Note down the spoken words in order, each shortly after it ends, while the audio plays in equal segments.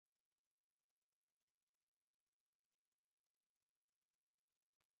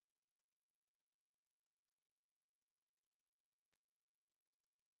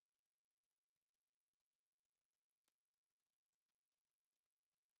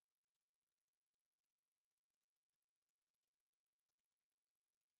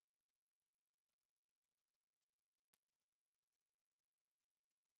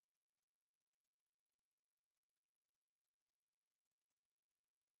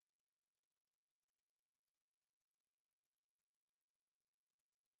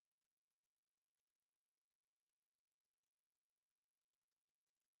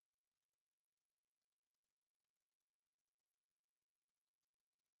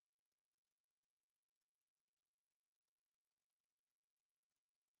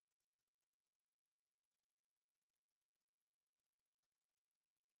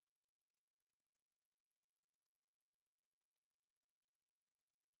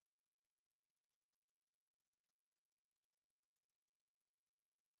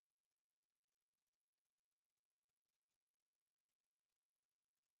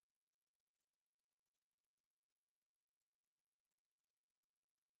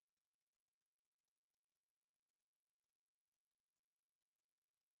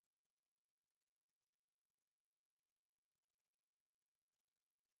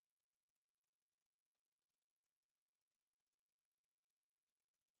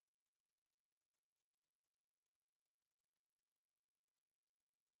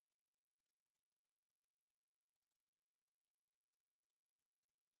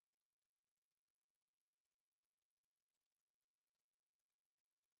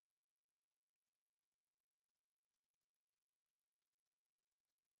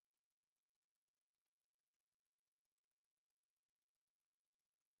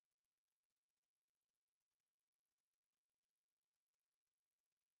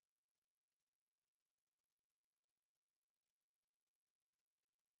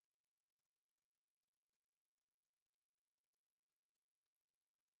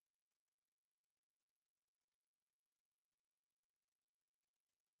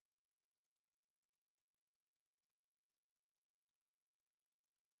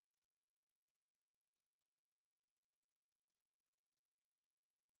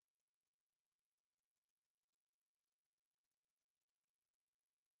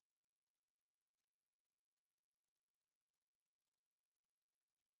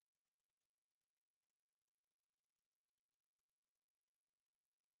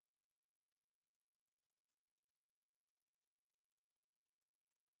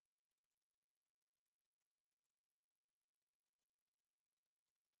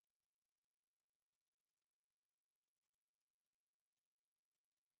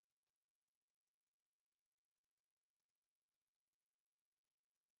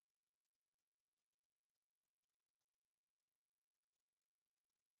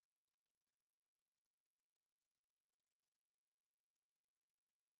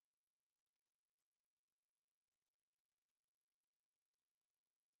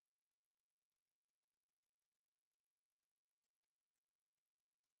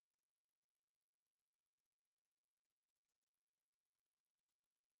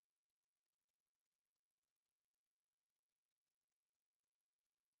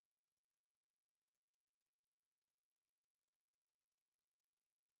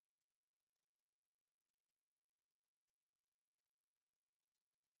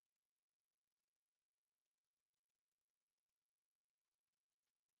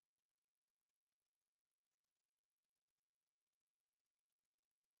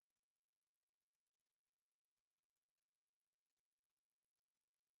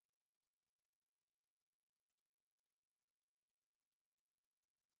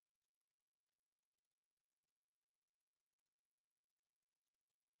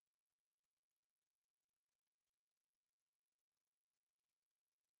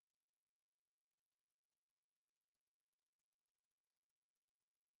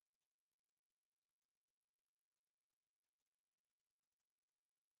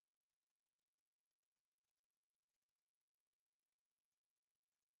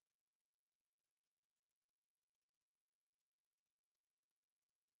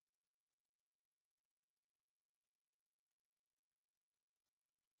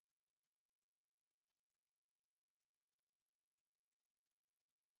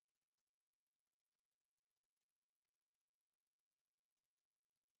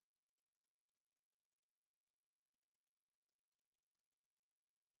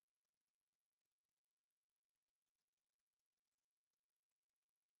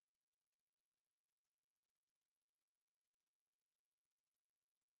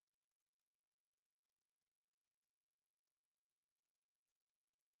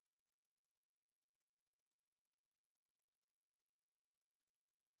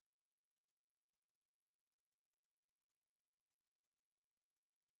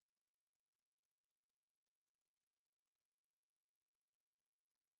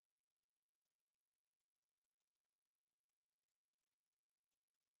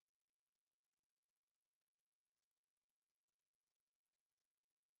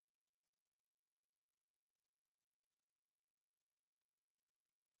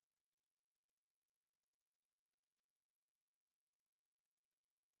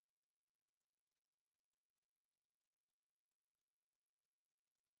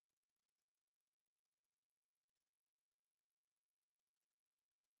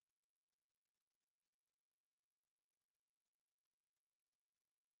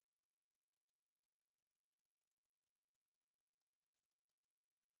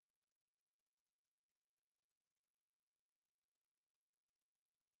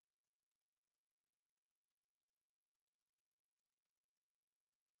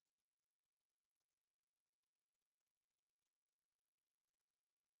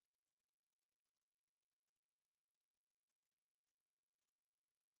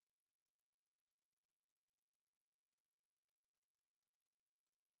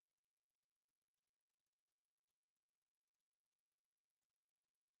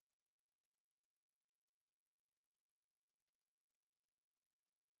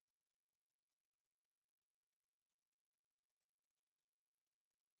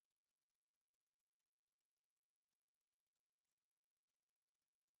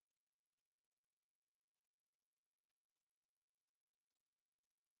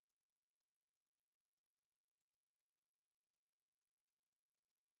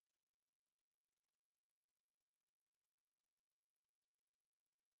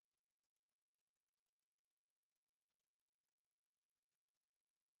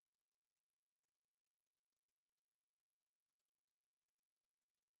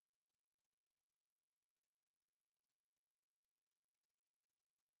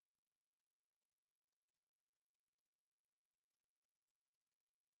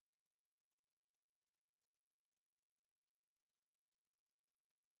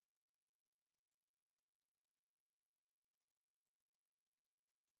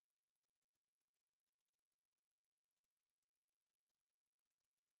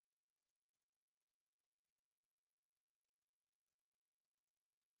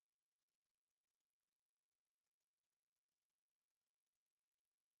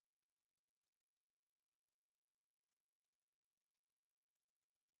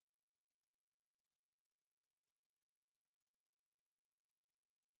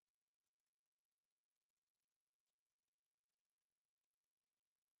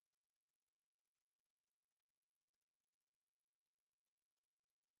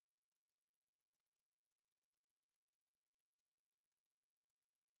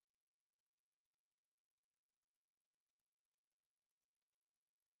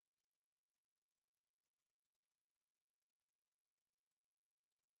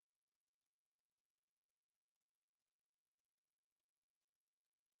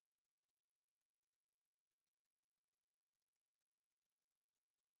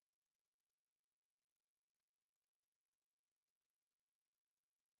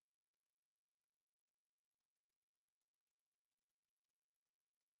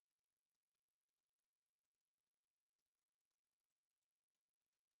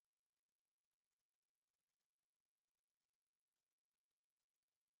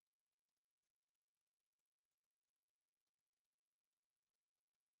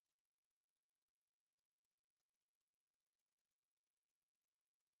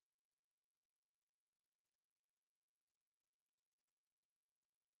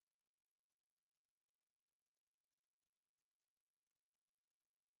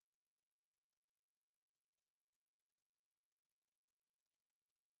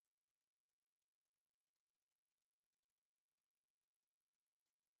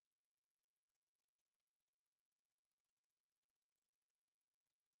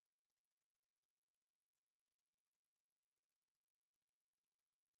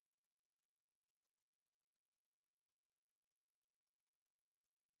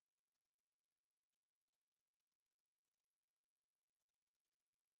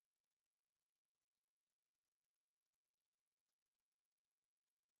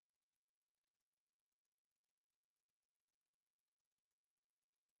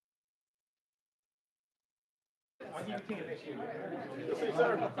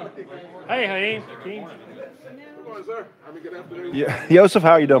Hey, Haim. Team. Good morning, sir. I mean, good afternoon. Yeah, Joseph,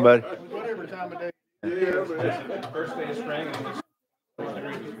 how are you doing, buddy? Whatever time of day. Yeah, man. First day of spring.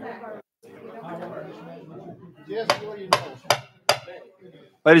 Jesse, what do you know?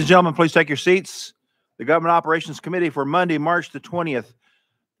 Ladies and gentlemen, please take your seats. The Government Operations Committee for Monday, March the 20th,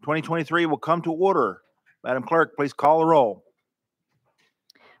 2023 will come to order. Madam Clerk, please call the roll.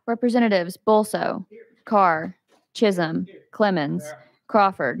 Representatives Bolso, Carr, Chisholm, Clemens,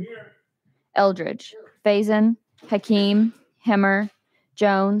 Crawford, Eldridge, Faison, Hakeem, Hemmer,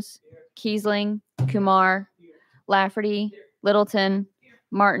 Jones, Kiesling, Kumar, Lafferty, Littleton,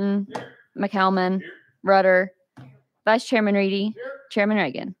 Martin, McCalman, Rudder, Vice Chairman Reedy, Chairman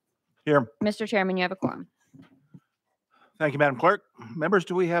Reagan. Here. Mr. Chairman, you have a quorum. Thank you, Madam Clerk. Members,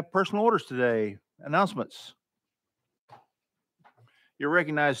 do we have personal orders today? Announcements. You're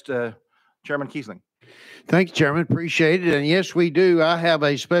recognized, Chairman Kiesling. Thank you, Chairman. Appreciate it. And yes, we do. I have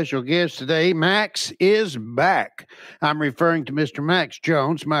a special guest today. Max is back. I'm referring to Mr. Max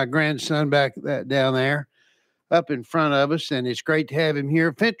Jones, my grandson back down there up in front of us. And it's great to have him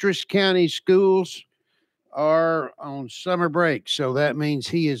here. Fentress County schools are on summer break. So that means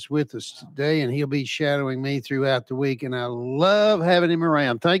he is with us today and he'll be shadowing me throughout the week. And I love having him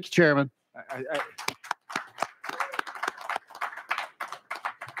around. Thank you, Chairman.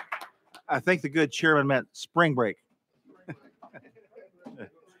 I think the good chairman meant spring break.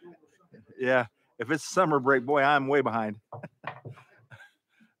 Yeah, if it's summer break, boy, I'm way behind.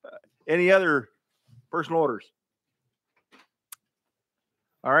 Any other personal orders?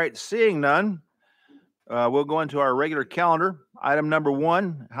 All right, seeing none, we'll go into our regular calendar. Item number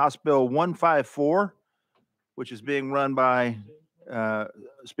 1, House Bill 154, which is being run by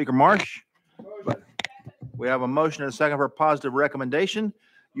Speaker Marsh. We have a motion and a second for a positive recommendation.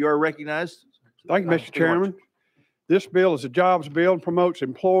 You are recognized. Thank you, Mr. Chairman. This bill is a jobs bill and promotes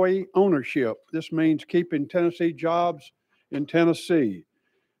employee ownership. This means keeping Tennessee jobs in Tennessee.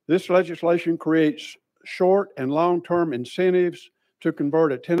 This legislation creates short and long-term incentives to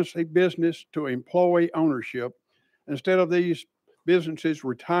convert a Tennessee business to employee ownership. Instead of these businesses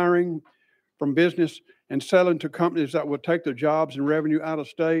retiring from business and selling to companies that will take their jobs and revenue out of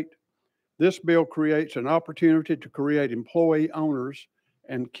state, this bill creates an opportunity to create employee owners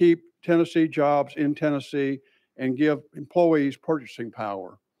and keep Tennessee jobs in Tennessee and give employees purchasing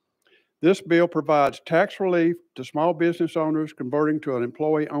power. This bill provides tax relief to small business owners converting to an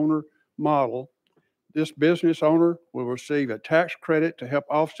employee owner model. This business owner will receive a tax credit to help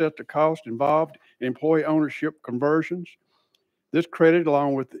offset the cost involved in employee ownership conversions. This credit,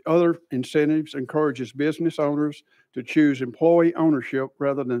 along with the other incentives, encourages business owners to choose employee ownership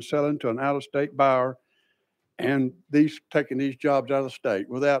rather than selling to an out-of-state buyer and taking these jobs out of the state.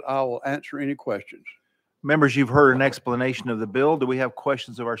 With that, I will answer any questions. Members, you've heard an explanation of the bill. Do we have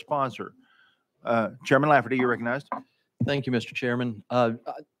questions of our sponsor? Chairman Lafferty, you're recognized. Thank you, Mr. Chairman. I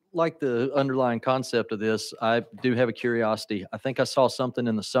like the underlying concept of this. I do have a curiosity. I think I saw something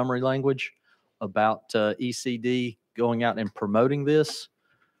in the summary language about ECD going out and promoting this.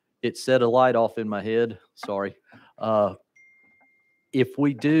 It set a light off in my head. Sorry. If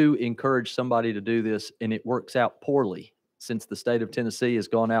we do encourage somebody to do this and it works out poorly, since the state of Tennessee has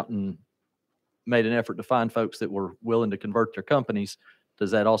gone out and made an effort to find folks that were willing to convert their companies,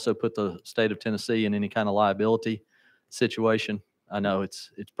 does that also put the state of Tennessee in any kind of liability situation? I know it's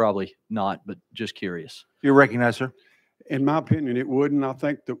probably not, but just curious. You're recognized, sir. In my opinion, it wouldn't. I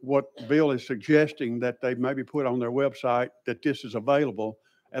think that what Bill is suggesting that they maybe put on their website that this is available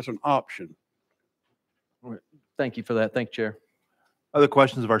as an option. Thank you for that. Thank you, Chair. Other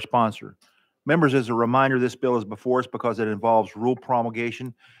questions of our sponsor? Members, as a reminder, this bill is before us because it involves rule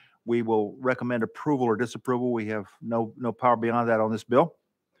promulgation. We will recommend approval or disapproval. We have no power beyond that on this bill.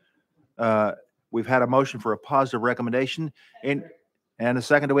 We've had a motion for a positive recommendation. And a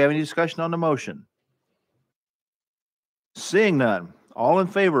second, do we have any discussion on the motion? Seeing none, all in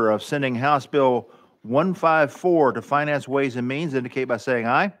favor of sending House Bill 154 to Finance, Ways and Means indicate by saying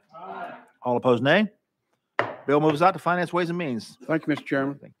aye. Aye. All opposed, nay. Bill moves out to Finance, Ways and Means. Thank you, Mr.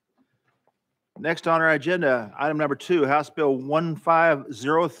 Chairman. Next on our agenda, item number 2, House Bill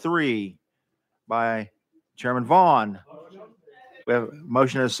 1503 by Chairman Vaughn. We have a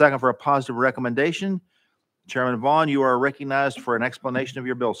motion and a second for a positive recommendation. Chairman Vaughn, you are recognized for an explanation of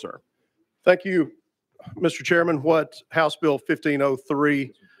your bill, sir. Thank you, Mr. Chairman. What House Bill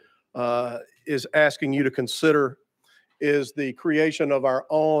 1503 is asking you to consider is the creation of our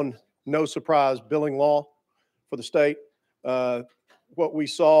own no surprise billing law for the state. What we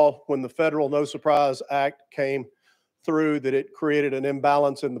saw when the federal No Surprise Act came through, that it created an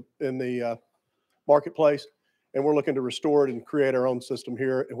imbalance in the marketplace, and we're looking to restore it and create our own system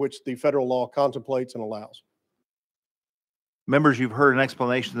here, which the federal law contemplates and allows. Members, you've heard an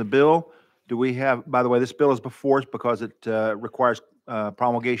explanation of the bill. Do we have, by the way, this bill is before us because it requires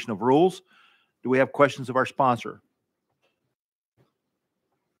promulgation of rules. Do we have questions of our sponsor?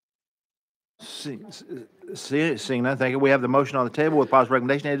 Seeing none, thank you. We have the motion on the table with positive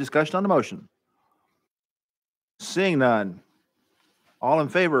recommendation. Any discussion on the motion? Seeing none. All in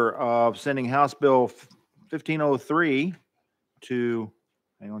favor of sending House Bill 1503 to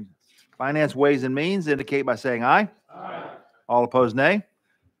Finance, Ways and Means indicate by saying aye. Aye. All opposed, nay.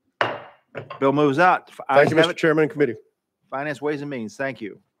 Bill moves out. Thank you, Mr. Chairman and committee. Finance, Ways and Means. Thank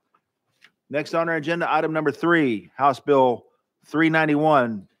you. Next on our agenda, item number 3, House Bill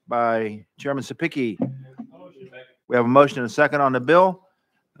 391 by Chairman Sapicki. We have a motion and a second on the bill.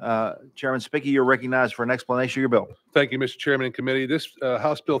 Chairman Sapicki, you're recognized for an explanation of your bill. Thank you, Mr. Chairman and committee. This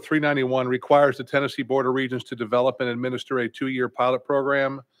House Bill 391 requires the Tennessee Board of Regents to develop and administer a 2-year pilot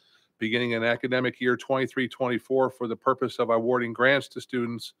program beginning in academic year 23-24 for the purpose of awarding grants to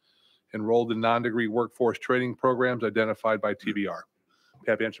students enrolled in non-degree workforce training programs identified by TBR.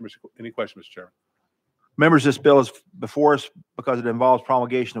 Happy to answer any questions, Mr. Chairman. Members, this bill is before us because it involves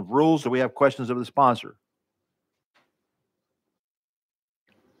promulgation of rules. Do we have questions of the sponsor?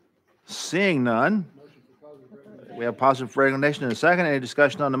 Seeing none, we have positive recommendation in a second. Any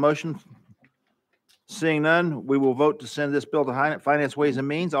discussion on the motion? Seeing none, we will vote to send this bill to Finance, Ways and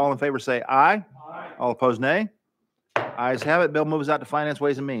Means. All in favor say aye. Aye. All opposed, nay. Ayes have it. Bill moves out to Finance,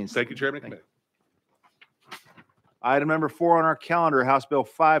 Ways and Means. Thank you, Chairman and committee. Item number 4 on our calendar, House Bill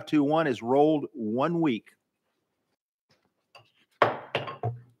 521, is rolled 1 week.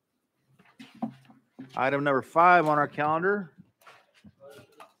 Item number 5 on our calendar.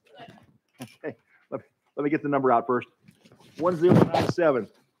 Okay, let me get the number out first. 1097.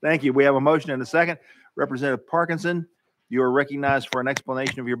 Thank you. We have a motion and a second. Representative Parkinson, you are recognized for an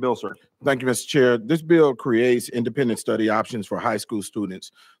explanation of your bill, sir. Thank you, Mr. Chair. This bill creates independent study options for high school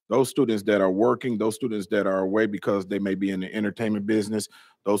students. Those students that are working, those students that are away because they may be in the entertainment business,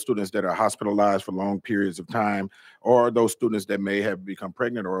 those students that are hospitalized for long periods of time, or those students that may have become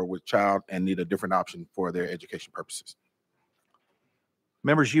pregnant or with child and need a different option for their education purposes.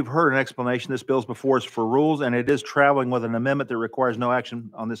 Members, you've heard an explanation. This bill is before us for rules, and it is traveling with an amendment that requires no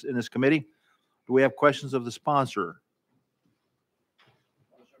action on this in this committee. Do we have questions of the sponsor?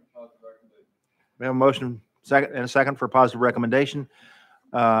 We have a motion second and a second for positive recommendation.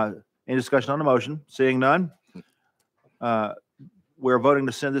 Any discussion on the motion? Seeing none, we're voting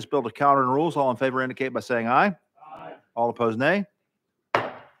to send this bill to calendar and rules. All in favor indicate by saying aye. Aye. All opposed, nay.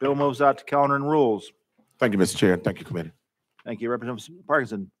 Bill moves out to calendar and rules. Thank you, Mr. Chair. Thank you, committee. Thank you, Representative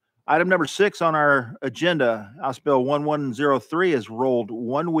Parkinson. Item number 6 on our agenda, House Bill 1103, is rolled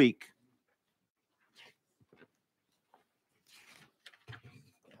 1 week.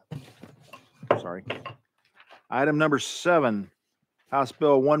 Sorry. Item number 7, House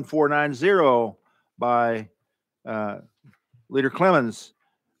Bill 1490 by Leader Clemens.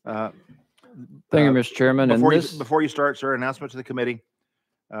 Thank you, Mr. Chairman. Before you start, sir, announcement to the committee.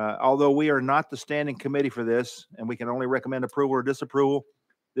 Although we are not the standing committee for this, and we can only recommend approval or disapproval,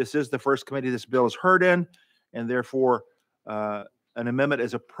 this is the first committee this bill is heard in, and therefore an amendment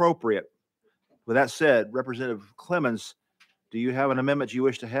is appropriate. With that said, Representative Clemens, do you have an amendment you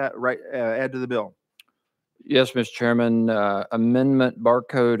wish to add to the bill? Yes, Mr. Chairman. Amendment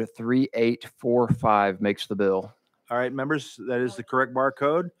barcode 3845 makes the bill. All right, members, that is the correct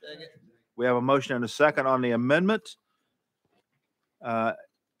barcode. We have a motion and a second on the amendment.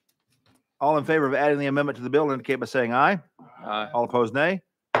 All in favor of adding the amendment to the bill indicate by saying aye. Aye. All opposed, nay.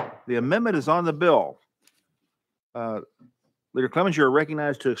 The amendment is on the bill. Leader Clemens, you are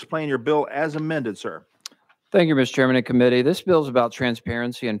recognized to explain your bill as amended, sir. Thank you, Mr. Chairman and committee. This bill is about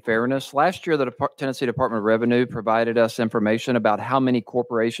transparency and fairness. Last year, the Tennessee Department of Revenue provided us information about how many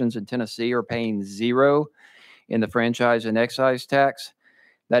corporations in Tennessee are paying 0 in the franchise and excise tax.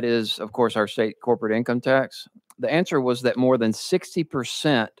 That is, of course, our state corporate income tax. The answer was that more than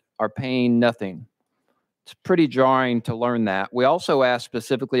 60% are paying nothing. It's pretty jarring to learn that. We also asked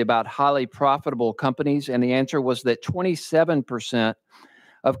specifically about highly profitable companies, and the answer was that 27%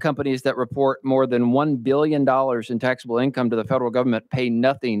 of companies that report more than $1 billion in taxable income to the federal government pay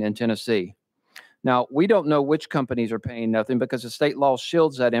nothing in Tennessee. Now, we don't know which companies are paying nothing because the state law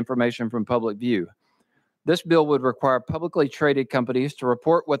shields that information from public view. This bill would require publicly traded companies to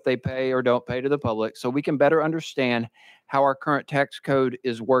report what they pay or don't pay to the public so we can better understand how our current tax code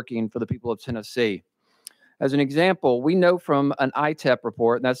is working for the people of Tennessee. As an example, we know from an ITEP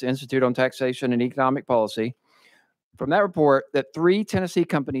report, and that's the Institute on Taxation and Economic Policy, from that report that 3 Tennessee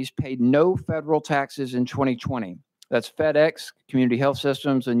companies paid no federal taxes in 2020. That's FedEx, Community Health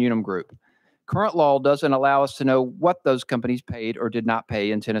Systems, and Unum Group. Current law doesn't allow us to know what those companies paid or did not pay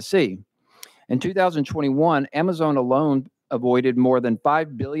in Tennessee. In 2021, Amazon alone avoided more than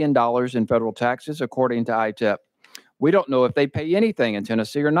 $5 billion in federal taxes, according to ITEP. We don't know if they pay anything in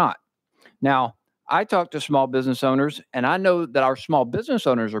Tennessee or not. Now, I talk to small business owners, and I know that our small business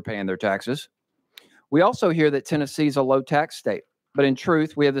owners are paying their taxes. We also hear that Tennessee is a low tax state, but in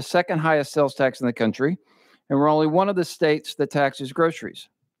truth, we have the second highest sales tax in the country, and we're only one of the states that taxes groceries.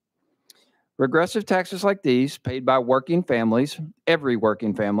 Regressive taxes like these, paid by working families, every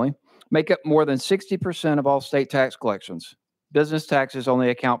working family, make up more than 60% of all state tax collections. Business taxes only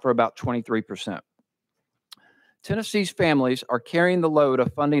account for about 23%. Tennessee's families are carrying the load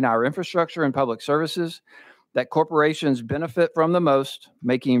of funding our infrastructure and public services that corporations benefit from the most,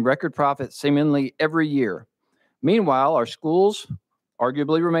 making record profits seemingly every year. Meanwhile, our schools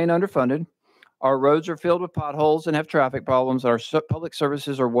arguably remain underfunded. Our roads are filled with potholes and have traffic problems. Our public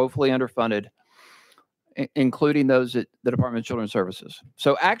services are woefully underfunded, including those at the Department of Children's Services.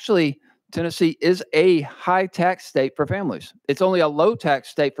 So actually, Tennessee is a high tax state for families. It's only a low tax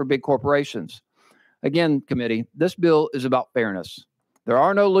state for big corporations. Again, committee, this bill is about fairness. There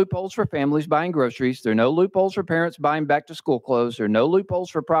are no loopholes for families buying groceries. There are no loopholes for parents buying back to school clothes. There are no loopholes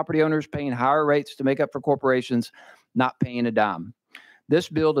for property owners paying higher rates to make up for corporations not paying a dime. This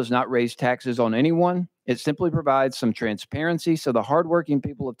bill does not raise taxes on anyone. It simply provides some transparency so the hardworking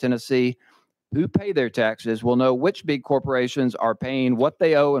people of Tennessee who pay their taxes will know which big corporations are paying what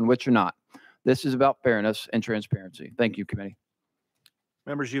they owe and which are not. This is about fairness and transparency. Thank you, committee.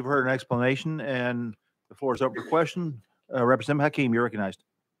 Members, you've heard an explanation, and the floor is open for question. Representative Hakeem, you're recognized.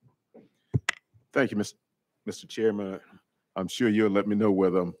 Thank you, Mr. Chairman. I'm sure you'll let me know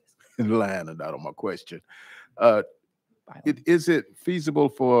whether I'm in line or not on my question. Is it feasible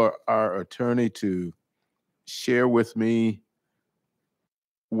for our attorney to share with me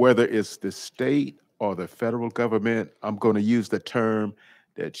whether it's the state or the federal government? I'm going to use the term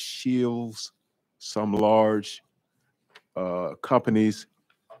that shields some large companies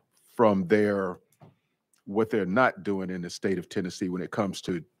from what they're not doing in the state of Tennessee when it comes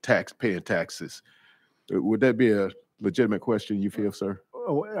to paying taxes. Would that be a legitimate question you feel, sir?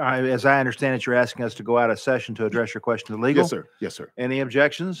 As I understand it, you're asking us to go out of session to address your question to legal? Yes, sir. Yes, sir. Any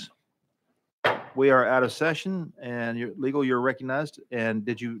objections? We are out of session, and legal, you're recognized. And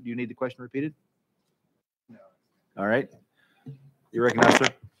do you need the question repeated? No. All right. You're recognized,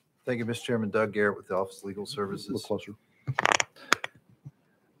 sir. Thank you, Mr. Chairman. Doug Garrett with the Office of Legal Services. A little closer.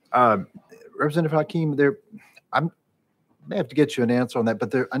 Representative Hakeem, I may have to get you an answer on that,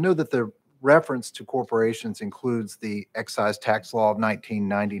 but I know that the reference to corporations includes the excise tax law of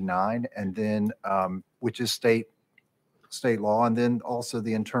 1999, and then which is state law, and then also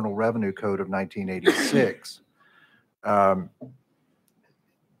the Internal Revenue Code of 1986. I'm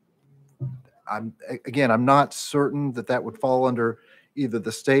not certain that would fall under either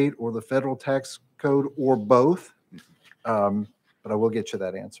the state or the federal tax code or both, but I will get you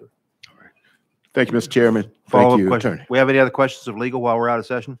that answer. All right. Thank you, Mr. Chairman. Follow-up Thank you, question. attorney. We have any other questions of legal while we're out of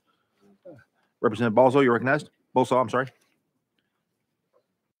session? Representative Balzo, you're recognized. Balzo, I'm sorry.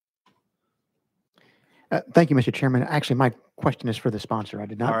 Thank you, Mr. Chairman. Actually, my question is for the sponsor. I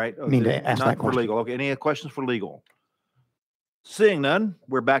did not All right. mean to ask Not that for question. legal. Okay. Any questions for legal? Seeing none,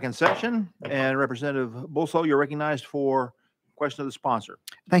 we're back in session. And Representative Balzo, you're recognized for question of the sponsor.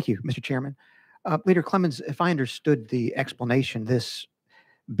 Thank you, Mr. Chairman. Leader Clemens, if I understood the explanation, this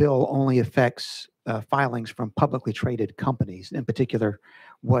bill only affects filings from publicly traded companies, in particular,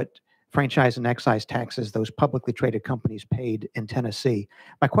 what franchise and excise taxes those publicly traded companies paid in Tennessee.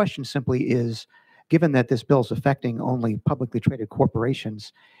 My question simply is, given that this bill is affecting only publicly traded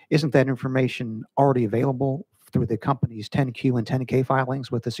corporations, isn't that information already available through the company's 10Q and 10K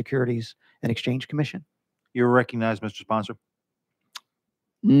filings with the Securities and Exchange Commission? You're recognized, Mr. Sponsor.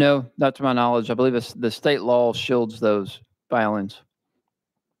 No, not to my knowledge. I believe the state law shields those filings.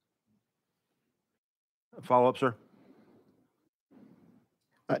 Follow up, sir.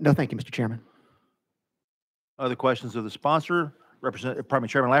 No, thank you, Mr. Chairman. Other questions of the sponsor?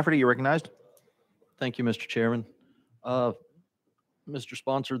 Chairman Lafferty, you're recognized. Thank you, Mr. Chairman. Mr.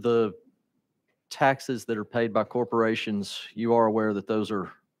 Sponsor, the taxes that are paid by corporations, you are aware that those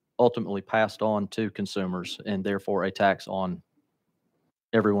are ultimately passed on to consumers and therefore a tax on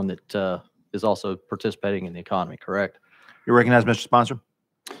everyone that is also participating in the economy, correct? You're recognized, Mr. Sponsor.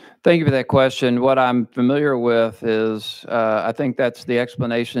 Thank you for that question. What I'm familiar with is I think that's the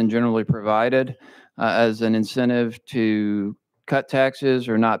explanation generally provided as an incentive to cut taxes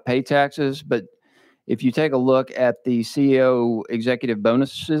or not pay taxes. But If you take a look at the CEO executive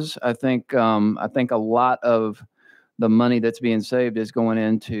bonuses, I think a lot of the money that's being saved is going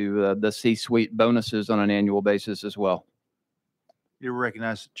into the C-suite bonuses on an annual basis as well. You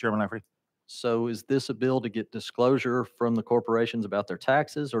recognize Chairman Lafferty. So is this a bill to get disclosure from the corporations about their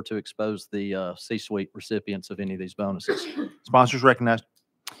taxes or to expose the C-suite recipients of any of these bonuses? Sponsors recognized.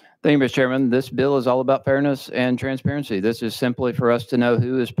 Thank you, Mr. Chairman. This bill is all about fairness and transparency. This is simply for us to know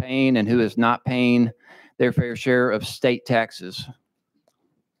who is paying and who is not paying their fair share of state taxes.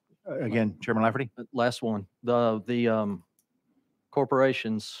 Again, Chairman Lafferty. Last one, the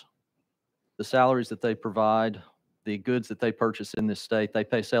corporations, the salaries that they provide, the goods that they purchase in this state, they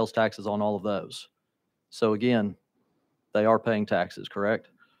pay sales taxes on all of those. So again, they are paying taxes, correct?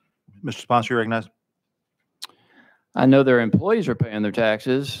 Mr. Sponsor, you recognize. I know their employees are paying their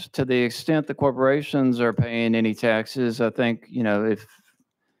taxes. To the extent the corporations are paying any taxes, I think, you know, if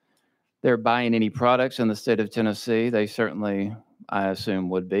they're buying any products in the state of Tennessee, they certainly, I assume,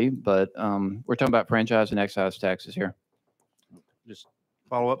 would be. But we're talking about franchise and excise taxes here. Just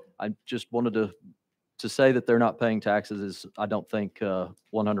follow up. I just wanted to say that they're not paying taxes is, I don't think,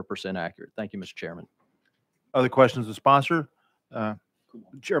 100% accurate. Thank you, Mr. Chairman. Other questions of sponsor?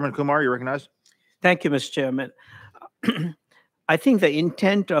 Chairman Kumar, you recognize. Thank you, Mr. Chairman. I think the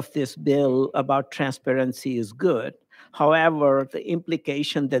intent of this bill about transparency is good. However, the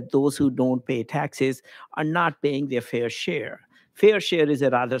implication that those who don't pay taxes are not paying their fair share. Fair share is a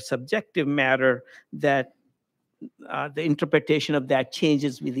rather subjective matter that the interpretation of that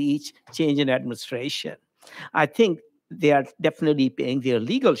changes with each change in administration. I think they are definitely paying their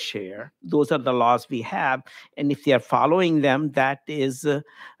legal share. Those are the laws we have. And if they are following them, that is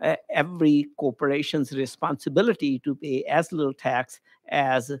every corporation's responsibility to pay as little tax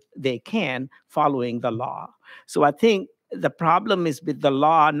as they can following the law. So I think the problem is with the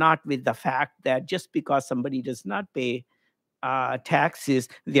law, not with the fact that just because somebody does not pay taxes,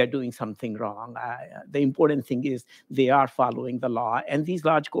 they are doing something wrong. The important thing is they are following the law. And these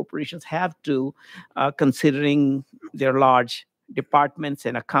large corporations have to, considering their large departments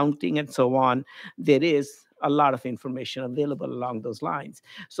and accounting and so on, there is a lot of information available along those lines.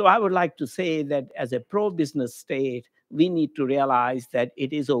 So I would like to say that as a pro-business state, we need to realize that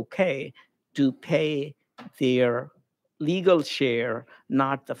it is okay to pay their legal share,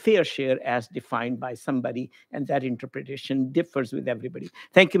 not the fair share as defined by somebody, and that interpretation differs with everybody.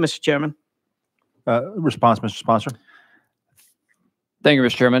 Thank you, Mr. Chairman. Response, Mr. Sponsor. Thank you,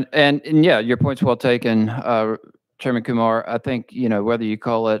 Mr. Chairman. And yeah, your point's well taken, Chairman Kumar. I think, you know, whether you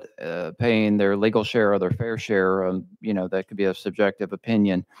call it paying their legal share or their fair share, you know, that could be a subjective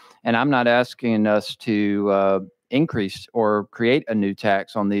opinion. And I'm not asking us to increase or create a new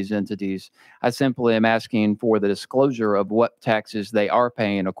tax on these entities. I simply am asking for the disclosure of what taxes they are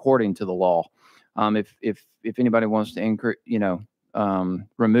paying according to the law. If anybody wants to increase, you know,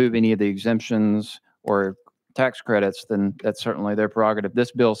 remove any of the exemptions or tax credits, then that's certainly their prerogative.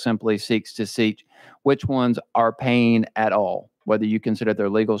 This bill simply seeks to see which ones are paying at all, whether you consider their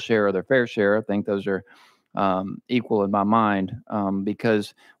legal share or their fair share. I think those are equal in my mind,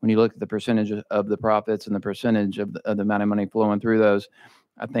 because when you look at the percentage of the profits and the percentage of the amount of money flowing through those,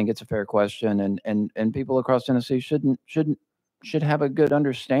 I think it's a fair question, and people across Tennessee should have a good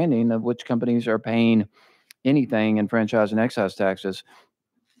understanding of which companies are paying anything in franchise and excise taxes.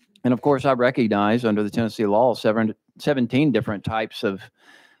 And of course, I recognize under the Tennessee law, 17 different types of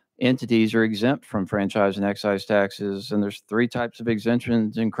entities are exempt from franchise and excise taxes, and there's 3 types of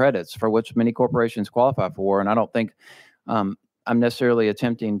exemptions and credits for which many corporations qualify for. And I don't think I'm necessarily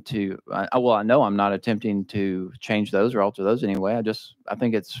attempting to, well, I know I'm not attempting to change those or alter those anyway. I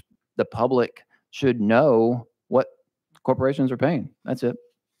think it's the public should know what corporations are paying. That's it.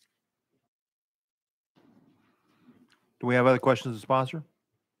 Do we have other questions of the sponsor?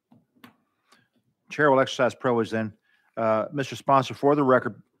 Chair will exercise privilege then. Mr. Sponsor, for the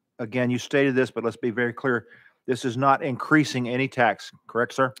record, again, you stated this, but let's be very clear. This is not increasing any tax,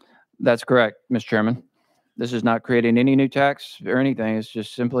 correct, sir? That's correct, Mr. Chairman. This is not creating any new tax or anything. It's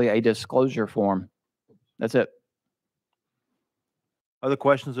just simply a disclosure form. That's it. Other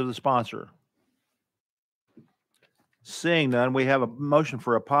questions of the sponsor? Seeing none, we have a motion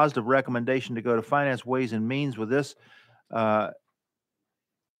for a positive recommendation to go to Finance, Ways, and Means with this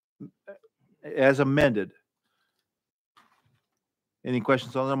as amended. Any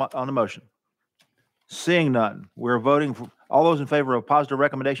questions on the motion? Seeing none, we're voting for all those in favor of a positive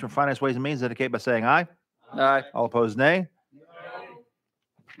recommendation for Finance, Ways, and Means indicate by saying aye. Aye. All opposed, nay.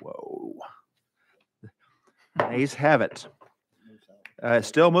 Whoa. Nays have it. It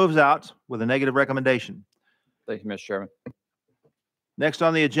still moves out with a negative recommendation. Thank you, Mr. Chairman. Next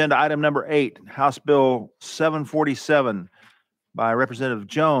on the agenda, item number 8, House Bill 747 by Representative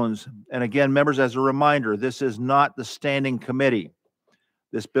Jones. And again, members, as a reminder, this is not the standing committee.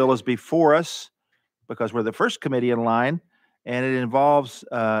 This bill is before us because we're the first committee in line, and it involves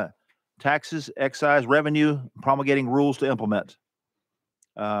taxes, excise, revenue, promulgating rules to implement.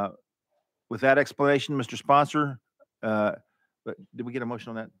 With that explanation, Mr. Sponsor, but did we get a motion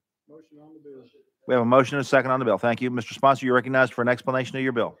on that? Motion on the bill. We have a motion and a second on the bill. Thank you. Mr. Sponsor, you're recognized for an explanation of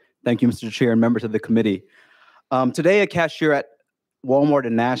your bill. Thank you, Mr. Chair and members of the committee. Today, a cashier at Walmart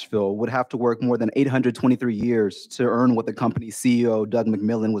in Nashville would have to work more than 823 years to earn what the company's CEO, Doug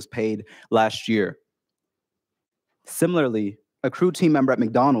McMillon, was paid last year. Similarly, a crew team member at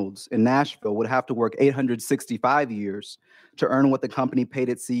McDonald's in Nashville would have to work 865 years to earn what the company paid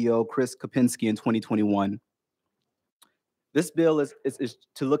its CEO, Chris Kopinski, in 2021. This bill is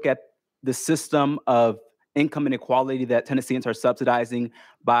to look at the system of income inequality that Tennesseans are subsidizing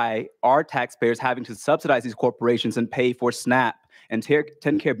by our taxpayers having to subsidize these corporations and pay for SNAP and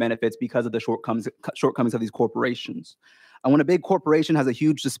TennCare benefits because of the shortcomings of these corporations. And when a big corporation has a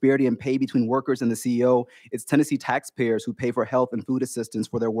huge disparity in pay between workers and the CEO, it's Tennessee taxpayers who pay for health and food assistance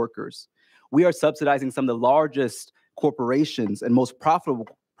for their workers. We are subsidizing some of the largest corporations and most profitable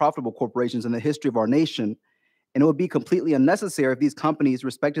corporations in the history of our nation. And it would be completely unnecessary if these companies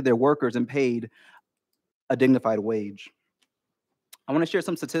respected their workers and paid a dignified wage. I want to share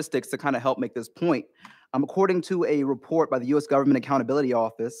some statistics to kind of help make this point. According to a report by the U.S. Government Accountability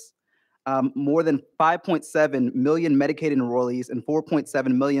Office, more than 5.7 million Medicaid enrollees and 4.7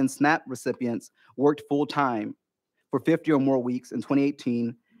 million SNAP recipients worked full-time for 50 or more weeks in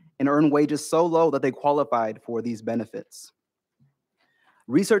 2018 and earned wages so low that they qualified for these benefits.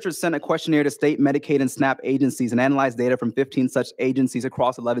 Researchers sent a questionnaire to state Medicaid and SNAP agencies and analyzed data from 15 such agencies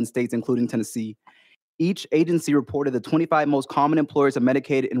across 11 states, including Tennessee. Each agency reported the 25 most common employers of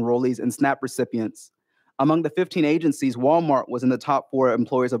Medicaid enrollees and SNAP recipients. Among the 15 agencies, Walmart was in the top 4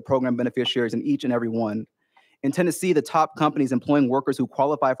 employers of program beneficiaries in each and every one. In Tennessee, the top companies employing workers who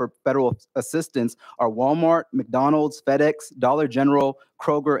qualify for federal assistance are Walmart, McDonald's, FedEx, Dollar General,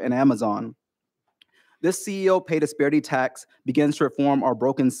 Kroger, and Amazon. This CEO pay disparity tax begins to reform our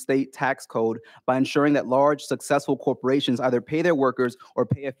broken state tax code by ensuring that large, successful corporations either pay their workers or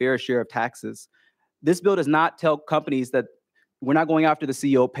pay a fair share of taxes. This bill does not tell companies that we're not going after the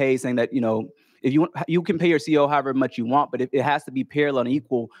CEO pay, saying that, if you can pay your CEO however much you want, but it has to be parallel and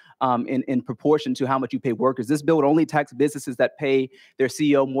equal in proportion to how much you pay workers. This bill would only tax businesses that pay their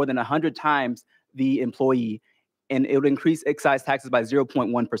CEO more than 100 times the employee, and it would increase excise taxes by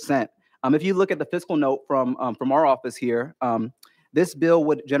 0.1%. If you look at the fiscal note from our office here, this bill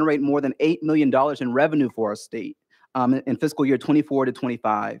would generate more than $8 million in revenue for our state in fiscal year 24 to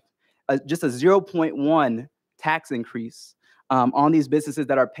 25. Just a 0.1 tax increase on these businesses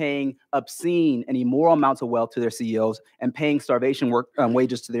that are paying obscene and immoral amounts of wealth to their CEOs and paying starvation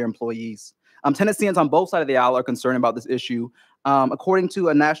wages to their employees. Tennesseans on both sides of the aisle are concerned about this issue. According to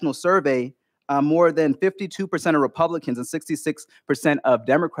a national survey, more than 52% of Republicans and 66% of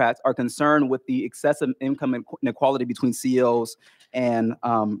Democrats are concerned with the excessive income inequality between CEOs and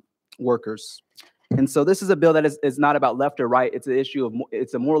workers. And so this is a bill that is not about left or right.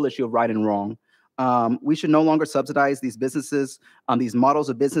 It's a moral issue of right and wrong. We should no longer subsidize these businesses, these models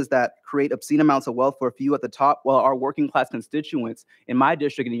of business that create obscene amounts of wealth for a few at the top, while our working class constituents in my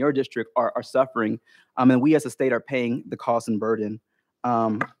district and in your district are suffering. And we as a state are paying the cost and burden.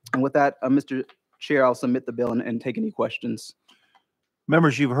 And with that, Mr. Chair, I'll submit the bill and take any questions.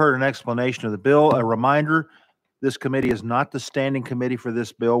 Members, you've heard an explanation of the bill. A reminder, this committee is not the standing committee for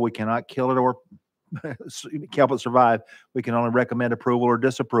this bill. We cannot kill it or help it survive. We can only recommend approval or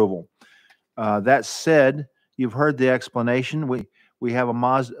disapproval. That said, you've heard the explanation. We have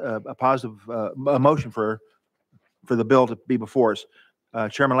a positive motion for the bill to be before us.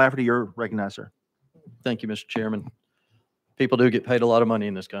 Chairman Lafferty, you're recognized, sir. Thank you, Mr. Chairman. People do get paid a lot of money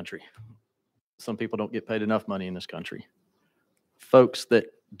in this country. Some people don't get paid enough money in this country. Folks that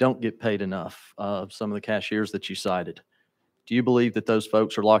don't get paid enough, some of the cashiers that you cited, do you believe that those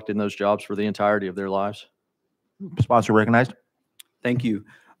folks are locked in those jobs for the entirety of their lives? Sponsor recognized. Thank you.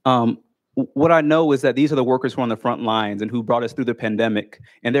 What I know is that these are the workers who are on the front lines and who brought us through the pandemic,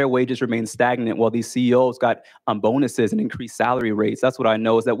 and their wages remain stagnant while these CEOs got bonuses and increased salary rates. That's what I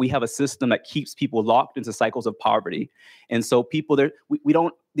know, is that we have a system that keeps people locked into cycles of poverty. And so people there, we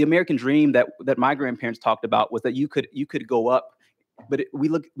don't, the American dream that my grandparents talked about was that you could go up. But we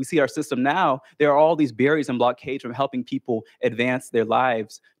see our system now, there are all these barriers and blockades from helping people advance their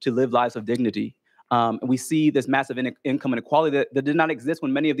lives to live lives of dignity. We see this massive income inequality that did not exist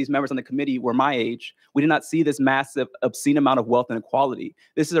when many of these members on the committee were my age. We did not see this massive, obscene amount of wealth inequality.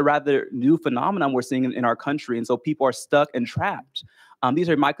 This is a rather new phenomenon we're seeing in our country, and so people are stuck and trapped. These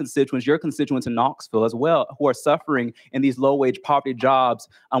are my constituents, your constituents in Knoxville as well, who are suffering in these low-wage poverty jobs.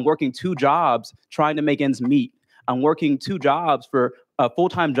 I'm working 2 jobs trying to make ends meet. I'm working 2 jobs for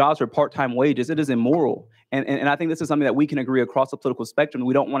full-time jobs for part-time wages. It is immoral. And I think this is something that we can agree across the political spectrum.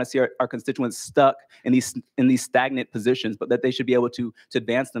 We don't want to see our constituents stuck in these stagnant positions, but that they should be able to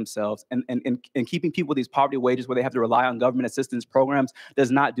advance themselves. And keeping people with these poverty wages where they have to rely on government assistance programs does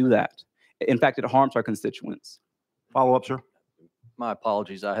not do that. In fact, it harms our constituents. Follow up, sir. My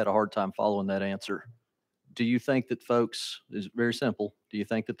apologies. I had a hard time following that answer. Do you think that folks, is very simple, do you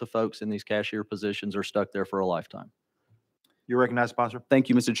think that the folks in these cashier positions are stuck there for a lifetime? You recognize, sponsor? Thank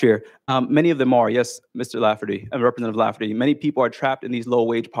you, Mr. Chair. Many of them are, yes, Mr. Lafferty, Representative Lafferty. Many people are trapped in these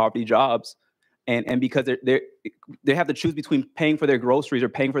low-wage poverty jobs, and because they have to choose between paying for their groceries or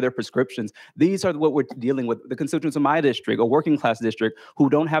paying for their prescriptions. These are what we're dealing with. The constituents of my district, a working-class district, who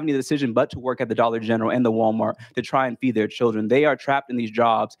don't have any decision but to work at the Dollar General and the Walmart to try and feed their children. They are trapped in these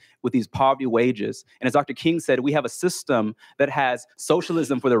jobs with these poverty wages. And as Dr. King said, we have a system that has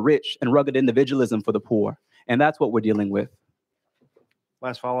socialism for the rich and rugged individualism for the poor, and that's what we're dealing with.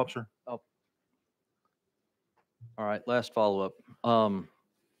 Last follow-up, sir. Oh. All right, last follow-up.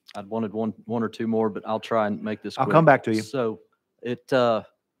 I'd wanted one or two more, but I'll try and make this I'll quick. come back to you. So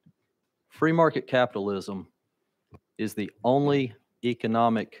free market capitalism is the only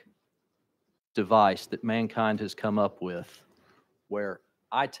economic device that mankind has come up with where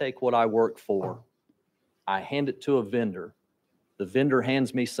I take what I work for, I hand it to a vendor, the vendor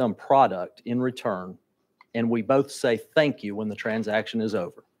hands me some product in return, and we both say thank you when the transaction is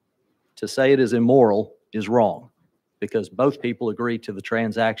over. To say it is immoral is wrong because both people agree to the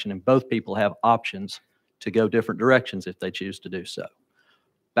transaction and both people have options to go different directions if they choose to do so.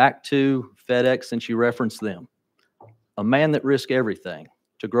 Back to FedEx, since you referenced them. A man that risked everything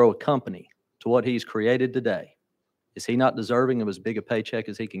to grow a company to what he's created today, is he not deserving of as big a paycheck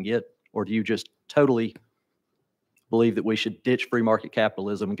as he can get? Or do you just totally believe that we should ditch free market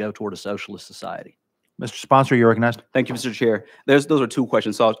capitalism and go toward a socialist society? Mr. Sponsor, you're recognized. Thank you, Mr. Chair. Those are 2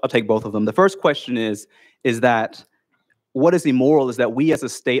 questions, so I'll take both of them. The first question is that what is immoral is that we as a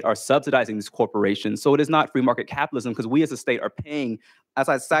state are subsidizing these corporations. So it is not free market capitalism because we as a state are paying, as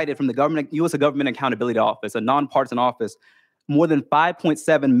I cited from the U.S. Government Accountability Office, a nonpartisan office, more than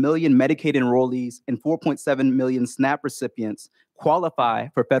 5.7 million Medicaid enrollees and 4.7 million SNAP recipients qualify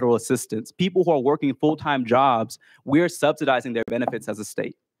for federal assistance. People who are working full-time jobs, we're subsidizing their benefits as a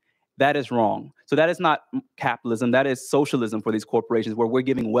state. That is wrong. So that is not capitalism. That is socialism for these corporations where we're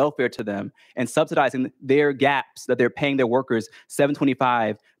giving welfare to them and subsidizing their gaps that they're paying their workers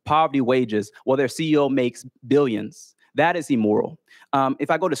 $7.25 poverty wages while their CEO makes billions. That is immoral.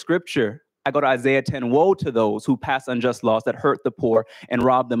 If I go to scripture, I go to Isaiah 10, woe to those who pass unjust laws that hurt the poor and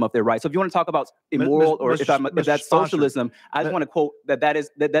rob them of their rights. So if you want to talk about immoral or if that's socialism, I just want to quote that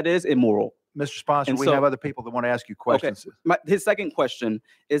is immoral. Mr. Sponsor, And we so- have other people that want to ask you questions. His second question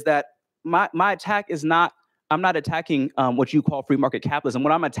is that my attack is not, I'm not attacking what you call free market capitalism.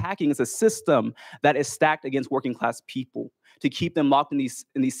 What I'm attacking is a system that is stacked against working class people to keep them locked in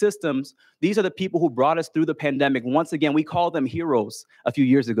these systems. These are the people who brought us through the pandemic. Once again, we called them heroes a few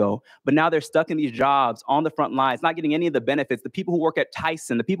years ago, but now they're stuck in these jobs on the front lines, not getting any of the benefits. The people who work at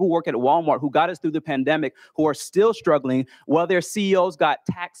Tyson, the people who work at Walmart, who got us through the pandemic, who are still struggling while their CEOs got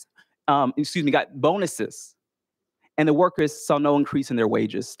got bonuses, and the workers saw no increase in their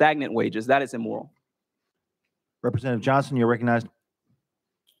wages, stagnant wages. That is immoral. Representative Johnson, you're recognized.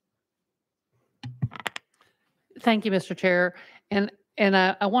 Thank you, Mr. Chair. And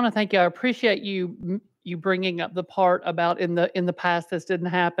I want to thank you. I appreciate you bringing up the part about in the past this didn't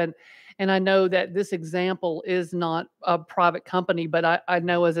happen. And I know that this example is not a private company, but I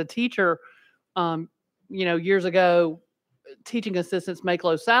know as a teacher, years ago, teaching assistants make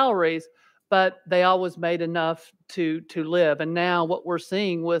low salaries, but they always made enough to live. And now what we're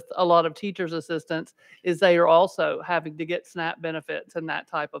seeing with a lot of teachers' assistants is they are also having to get SNAP benefits and that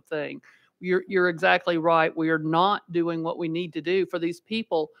type of thing. You're exactly right. We are not doing what we need to do for these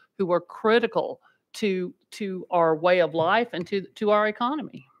people who are critical to our way of life and to our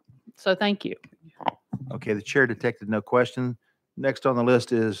economy. So thank you. Okay, the chair detected no question. Next on the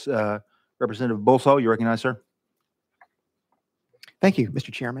list is Representative Bolso. You recognize, sir? Thank you,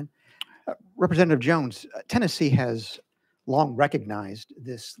 Mr. Chairman. Representative Jones, Tennessee has long recognized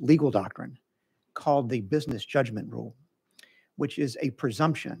this legal doctrine called the business judgment rule, which is a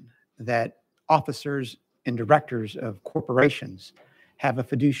presumption that officers and directors of corporations have a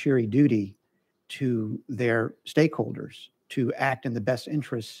fiduciary duty to their stakeholders to act in the best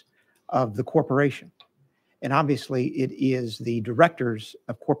interests of the corporation. And obviously, it is the directors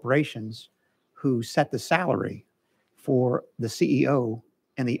of corporations who set the salary for the CEO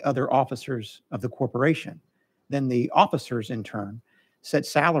and the other officers of the corporation. Then the officers, in turn, set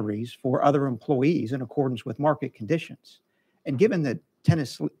salaries for other employees in accordance with market conditions. And given that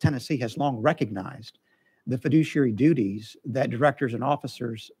Tennessee has long recognized the fiduciary duties that directors and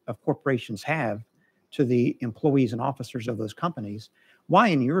officers of corporations have to the employees and officers of those companies, why,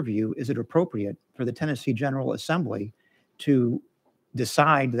 in your view, is it appropriate for the Tennessee General Assembly to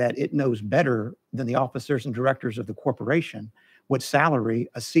decide that it knows better than the officers and directors of the corporation what salary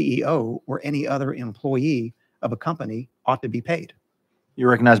a CEO or any other employee of a company ought to be paid? You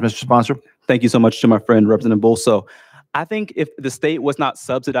recognize, Mr. Sponsor. Thank you so much to my friend, Representative Bolso. I think if the state was not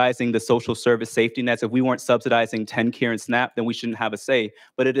subsidizing the social service safety nets, if we weren't subsidizing TennCare and SNAP, then we shouldn't have a say.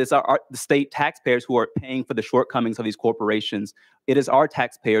 But it is the state taxpayers who are paying for the shortcomings of these corporations. It is our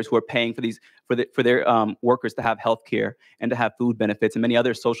taxpayers who are paying for their workers to have health care and to have food benefits and many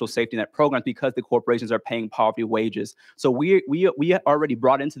other social safety net programs because the corporations are paying poverty wages. So we already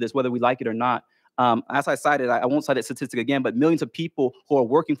brought into this, whether we like it or not. As I cited, I won't cite that statistic again, but millions of people who are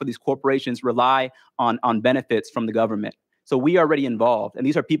working for these corporations rely on benefits from the government. So we are already involved. And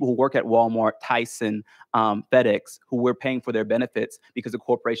these are people who work at Walmart, Tyson, FedEx, who we're paying for their benefits because the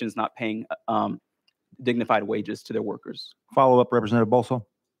corporation is not paying dignified wages to their workers. Follow up, Representative Bolso.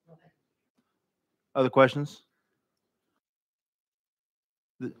 Other questions?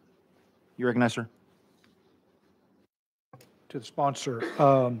 You recognize, sir? To the sponsor,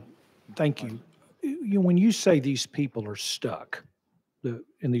 thank you. When you say these people are stuck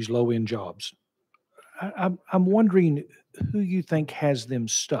in these low-end jobs, I'm wondering who you think has them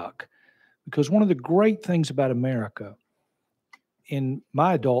stuck. Because one of the great things about America in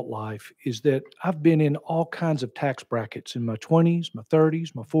my adult life is that I've been in all kinds of tax brackets in my 20s, my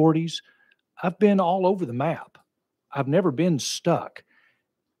 30s, my 40s. I've been all over the map. I've never been stuck.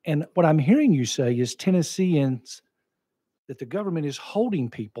 And what I'm hearing you say is Tennesseans, that the government is holding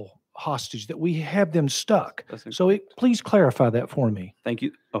people hostage, that we have them stuck. So please clarify that for me. Thank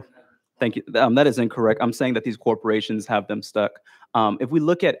you. Oh, thank you. That is incorrect. I'm saying that these corporations have them stuck. If we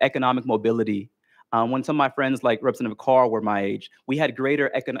look at economic mobility, when some of my friends like Representative Carr were my age, we had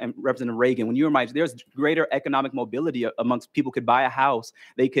greater Representative Reagan, when you were my age, there's greater economic mobility amongst people could buy a house.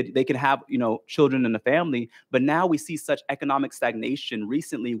 They could have, children in a family. But now we see such economic stagnation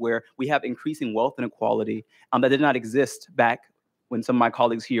recently where we have increasing wealth inequality that did not exist back when some of my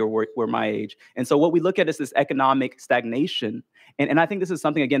colleagues here were my age. And so what we look at is this economic stagnation. And I think this is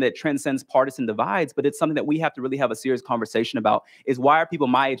something, again, that transcends partisan divides, but it's something that we have to really have a serious conversation about, is why are people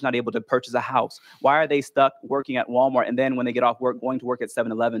my age not able to purchase a house? Why are they stuck working at Walmart and then when they get off work, going to work at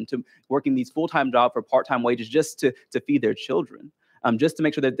 7-Eleven, to working these full-time jobs for part-time wages just to feed their children? Just to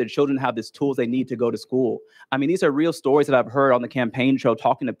make sure that their children have these tools they need to go to school. I mean, these are real stories that I've heard on the campaign trail,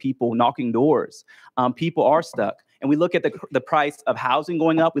 talking to people, knocking doors. People are stuck. And we look at the price of housing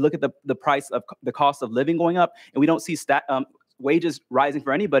going up. We look at the price of the cost of living going up, and we don't see wages rising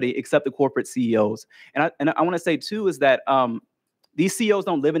for anybody except the corporate CEOs. And I want to say, too, is that these CEOs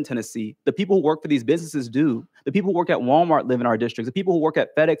don't live in Tennessee. The people who work for these businesses do. The people who work at Walmart live in our districts. The people who work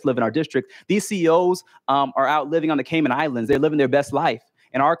at FedEx live in our district. These CEOs are out living on the Cayman Islands. They're living their best life.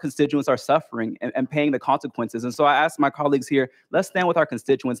 And our constituents are suffering and paying the consequences. And so I ask my colleagues here, let's stand with our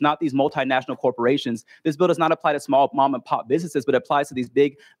constituents, not these multinational corporations. This bill does not apply to small mom and pop businesses, but it applies to these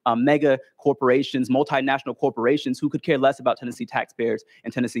big mega corporations, multinational corporations who could care less about Tennessee taxpayers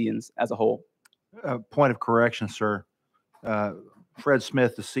and Tennesseans as a whole. Point of correction, sir. Fred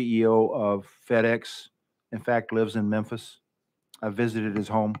Smith, the CEO of FedEx, in fact, lives in Memphis. I visited his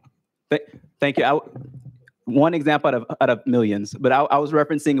home. Thank you. One example out of millions, but I was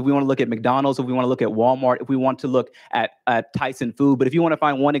referencing if we want to look at McDonald's, if we want to look at Walmart, if we want to look at Tyson Food, but if you want to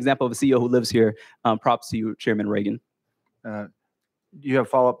find one example of a CEO who lives here, props to you, Chairman Reagan. Do you have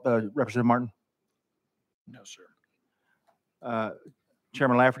follow-up, Representative Martin? No, sir.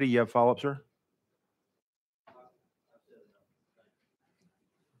 Chairman Lafferty, you have follow-up, sir?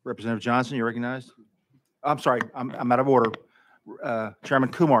 Representative Johnson, you're recognized. I'm sorry, I'm out of order. Chairman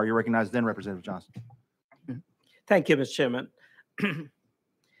Kumar, you're recognized, then Representative Johnson. Thank you, Mr. Chairman.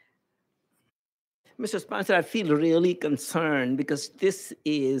 Mr. Sponsor, I feel really concerned because this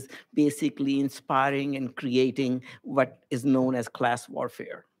is basically inspiring and creating what is known as class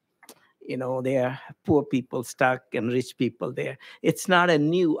warfare. there are poor people stuck and rich people there. It's not a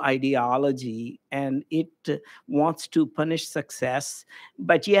new ideology, and it wants to punish success,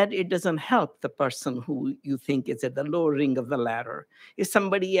 but yet it doesn't help the person who you think is at the lower ring of the ladder. If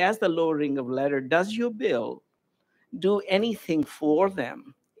somebody has the lower ring of the ladder, does your bill do anything for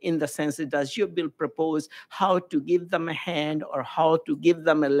them? In the sense that does your bill propose how to give them a hand or how to give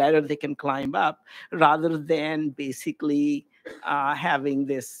them a ladder they can climb up, rather than basically having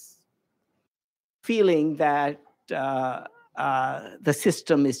this feeling that the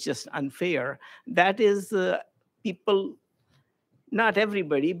system is just unfair? That is people, not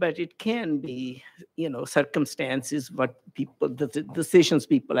everybody, but it can be, circumstances, what people, the decisions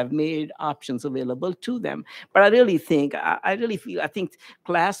people have made, options available to them. But I really think, I think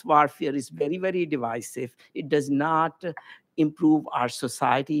class warfare is very, very divisive. It does not improve our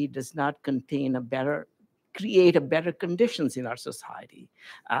society. It does not create a better conditions in our society.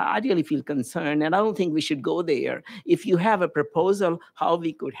 I really feel concerned, and I don't think we should go there. If you have a proposal how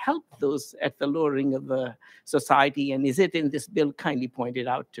we could help those at the lowering of the society, and is it in this bill, kindly point it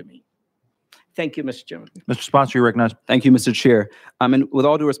out to me. Thank you, Mr. Chairman. Mr. Sponsor, you recognize. Thank you, Mr. Chair. And with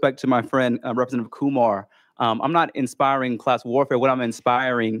all due respect to my friend, Representative Kumar, I'm not inspiring class warfare. What I'm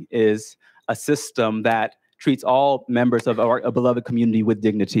inspiring is a system that treats all members of our beloved community with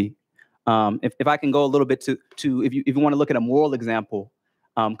dignity. If I can go a little bit to if you want to look at a moral example,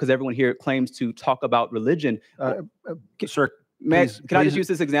 because everyone here claims to talk about religion. Sir, can I just use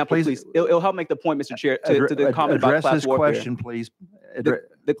this example, please? It'll help make the point, Mr. Chair, to the comment about class warfare. Address his question, please.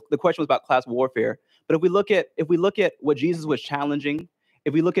 The question was about class warfare. But if we look at what Jesus was challenging,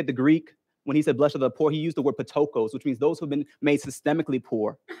 if we look at the Greek, when he said blessed are the poor, he used the word patokos, which means those who have been made systemically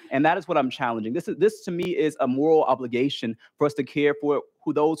poor. And that is what I'm challenging. This to me is a moral obligation for us to care for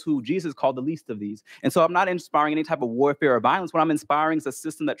those who Jesus called the least of these. And so I'm not inspiring any type of warfare or violence. What I'm inspiring is a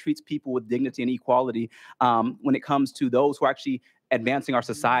system that treats people with dignity and equality when it comes to those who are actually advancing our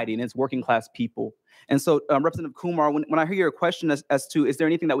society, and it's working class people. And so Representative Kumar, when I hear your question as to is there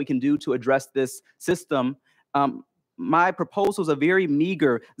anything that we can do to address this system, my proposal is a very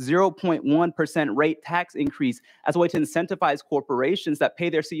meager 0.1% rate tax increase as a way to incentivize corporations that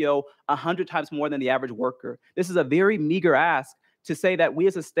pay their CEO 100 times more than the average worker. This is a very meager ask to say that we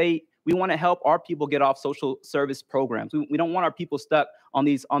as a state, we want to help our people get off social service programs. We don't want our people stuck on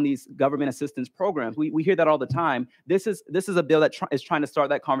these government assistance programs. We hear that all the time. This is a bill that is trying to start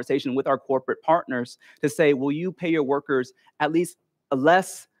that conversation with our corporate partners to say, will you pay your workers at least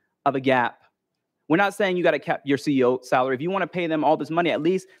less of a gap? We're not saying you got to cap your CEO salary. If you want to pay them all this money, at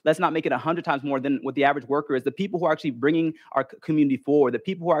least let's not make it 100 times more than what the average worker is. The people who are actually bringing our community forward, the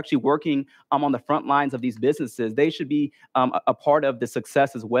people who are actually working on the front lines of these businesses, they should be a part of the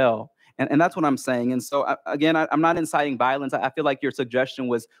success as well. And that's what I'm saying. And so, again, I'm not inciting violence. I feel like your suggestion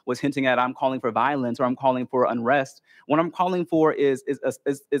was hinting at I'm calling for violence or I'm calling for unrest. What I'm calling for is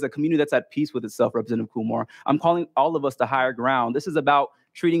a community that's at peace with itself, Representative Kumar. I'm calling all of us to higher ground. This is about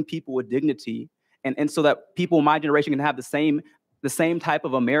treating people with dignity. And so that people in my generation can have the same type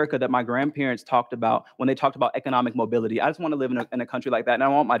of America that my grandparents talked about when they talked about economic mobility. I just want to live in a country like that, and I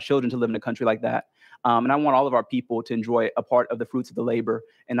want my children to live in a country like that. And I want all of our people to enjoy a part of the fruits of the labor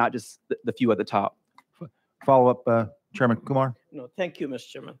and not just the few at the top. Follow up, Chairman Kumar. No, thank you, Mr.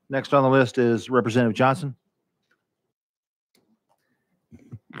 Chairman. Next on the list is Representative Johnson.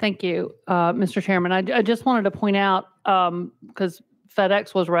 Thank you, Mr. Chairman. I just wanted to point out, because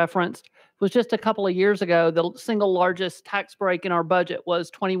FedEx was referenced, was just a couple of years ago, the single largest tax break in our budget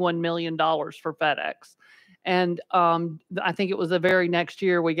was $21 million for FedEx. And I think it was the very next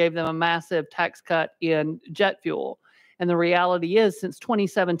year we gave them a massive tax cut in jet fuel. And the reality is, since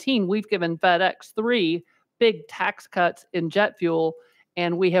 2017, we've given FedEx 3 big tax cuts in jet fuel,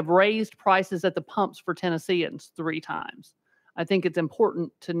 and we have raised prices at the pumps for Tennesseans 3 times. I think it's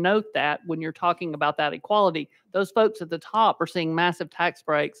important to note that when you're talking about that equality, those folks at the top are seeing massive tax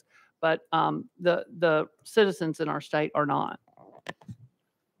breaks, but the citizens in our state are not.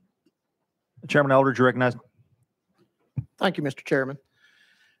 Chairman Eldridge, you recognize. Thank you, Mr. Chairman.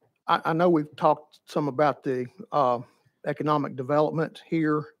 I know we've talked some about the economic development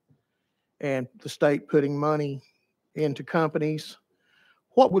here and the state putting money into companies.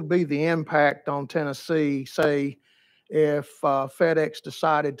 What would be the impact on Tennessee, say, if FedEx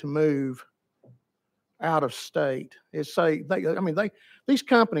decided to move out of state? These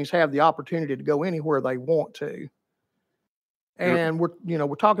companies have the opportunity to go anywhere they want to. And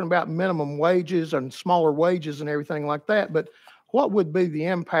we're talking about minimum wages and smaller wages and everything like that. But what would be the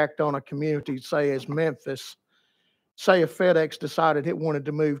impact on a community, say, as Memphis? Say if FedEx decided it wanted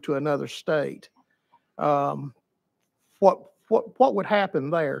to move to another state, what what would happen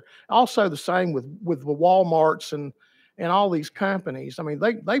there? Also the same with the Walmarts and all these companies. I mean,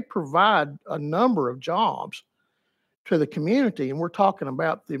 they provide a number of jobs to the community, and we're talking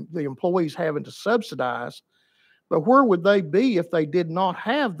about the employees having to subsidize. But where would they be if they did not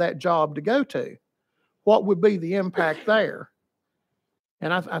have that job to go to? What would be the impact there?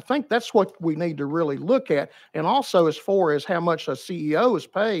 And I think that's what we need to really look at. And also, as far as how much a CEO is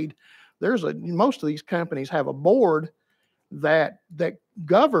paid, most of these companies have a board that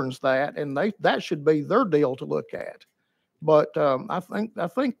governs that, and that should be their deal to look at. But I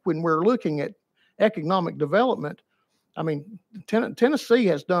think when we're looking at economic development, I mean, Tennessee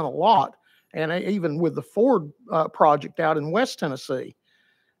has done a lot, and even with the Ford project out in West Tennessee,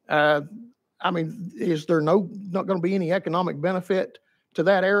 I mean, is there not going to be any economic benefit to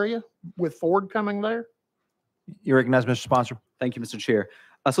that area with Ford coming there? You recognize, Mr. Sponsor. Thank you, Mr. Chair.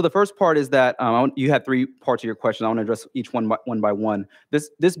 So the first part is that you had three parts of your question. I want to address each one by one.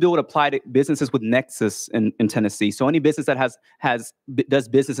 This bill would apply to businesses with nexus in Tennessee. So any business that does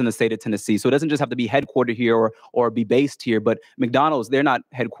business in the state of Tennessee. So it doesn't just have to be headquartered here or be based here. But McDonald's, they're not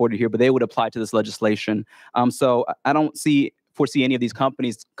headquartered here, but they would apply to this legislation. So I don't foresee any of these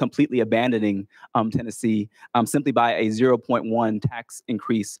companies completely abandoning Tennessee simply by a 0.1 tax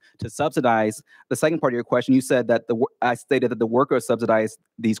increase to subsidize. The second part of your question, you said that I stated that the workers subsidize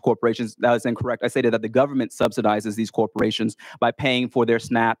these corporations. That is incorrect. I stated that the government subsidizes these corporations by paying for their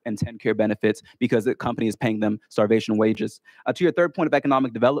SNAP and TennCare benefits because the company is paying them starvation wages. To your third point of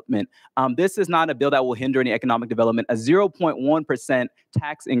economic development, this is not a bill that will hinder any economic development. A 0.1%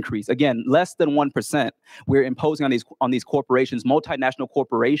 tax increase, again, less than 1%, we're imposing on these corporations, multinational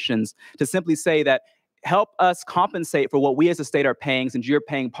corporations, to simply say that help us compensate for what we as a state are paying. Since you're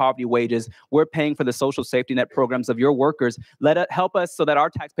paying poverty wages, we're paying for the social safety net programs of your workers. Help us so that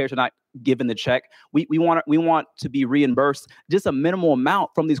our taxpayers are not given the check. We want to be reimbursed just a minimal amount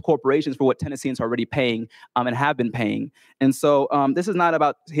from these corporations for what Tennesseans are already paying and have been paying. And so this is not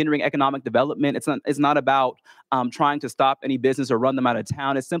about hindering economic development. It's not about trying to stop any business or run them out of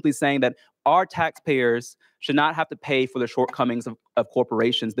town. It's simply saying that our taxpayers should not have to pay for the shortcomings of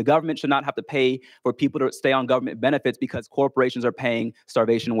corporations. The government should not have to pay for people to stay on government benefits because corporations are paying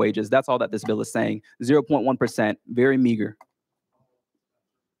starvation wages. That's all that this bill is saying. 0.1%, very meager.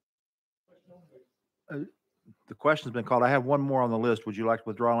 The question's been called. I have one more on the list. Would you like to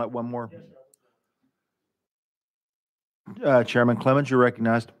withdraw that one more? Chairman Clemens, you're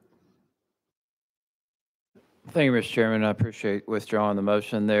recognized. Thank you, Mr. Chairman. I appreciate withdrawing the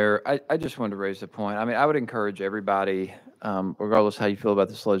motion there. I just wanted to raise the point. I mean, I would encourage everybody, regardless how you feel about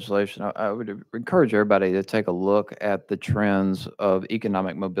this legislation, I would encourage everybody to take a look at the trends of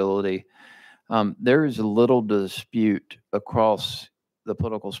economic mobility. There is little dispute across the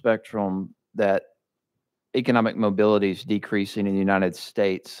political spectrum that economic mobility is decreasing in the United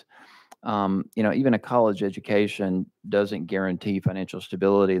States. Even a college education doesn't guarantee financial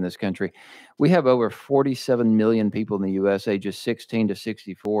stability in this country. We have over 47 million people in the U.S. ages 16 to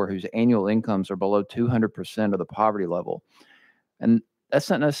 64 whose annual incomes are below 200% of the poverty level. And that's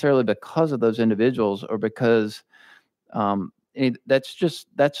not necessarily because of those individuals or because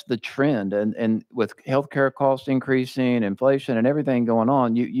that's the trend. And with healthcare costs increasing, inflation, and everything going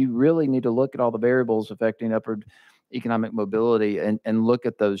on, you really need to look at all the variables affecting upward economic mobility and look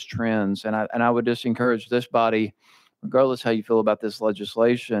at those trends. And I would just encourage this body, regardless how you feel about this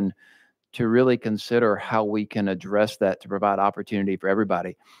legislation, to really consider how we can address that to provide opportunity for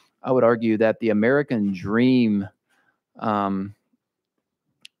everybody. I would argue that the American dream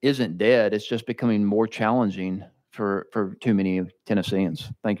isn't dead. It's just becoming more challenging for too many Tennesseans.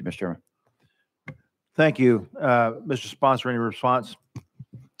 Thank you, Mr. Chairman. Thank you. Mr. Sponsor, any response?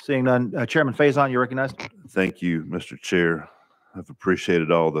 Seeing none. Chairman Faison, you're recognized. Thank you, Mr. Chair. I've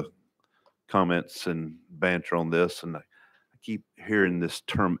appreciated all the comments and banter on this, and I keep hearing this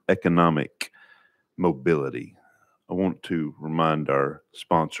term economic mobility. I want to remind our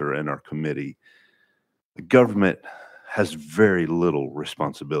sponsor and our committee, the government has very little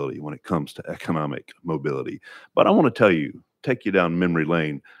responsibility when it comes to economic mobility. But I want to tell you, take you down memory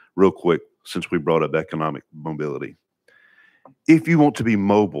lane real quick since we brought up economic mobility. If you want to be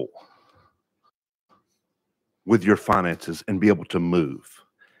mobile with your finances and be able to move,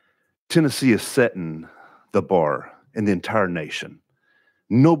 Tennessee is setting the bar in the entire nation.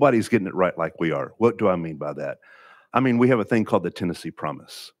 Nobody's getting it right like we are. What do I mean by that? I mean, we have a thing called the Tennessee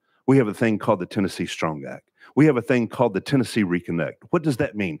Promise. We have a thing called the Tennessee Strong Act. We have a thing called the Tennessee Reconnect. What does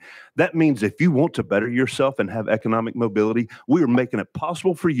that mean? That means if you want to better yourself and have economic mobility, we are making it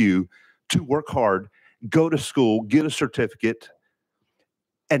possible for you to work hard, go to school, get a certificate,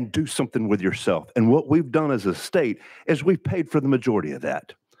 and do something with yourself. And what we've done as a state is we've paid for the majority of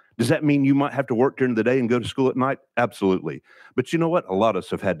that. Does that mean you might have to work during the day and go to school at night? Absolutely. But you know what? A lot of us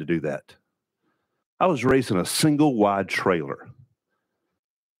have had to do that. I was raised in a single wide trailer,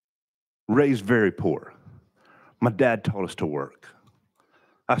 raised very poor. My dad taught us to work.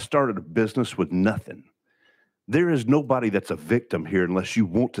 I started a business with nothing. There is nobody that's a victim here unless you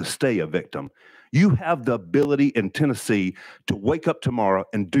want to stay a victim. You have the ability in Tennessee to wake up tomorrow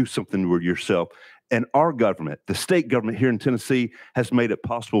and do something with yourself. And our government, the state government here in Tennessee, has made it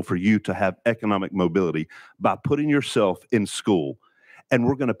possible for you to have economic mobility by putting yourself in school. And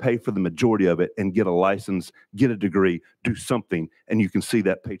we're going to pay for the majority of it and get a license, get a degree, do something, and you can see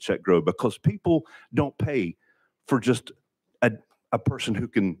that paycheck grow, because people don't pay for just a person who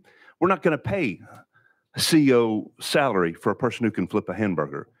can. We're not going to pay a CEO salary for a person who can flip a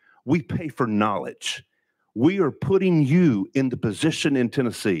hamburger. We pay for knowledge. We are putting you in the position in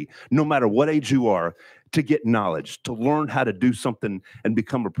Tennessee, no matter what age you are, to get knowledge, to learn how to do something and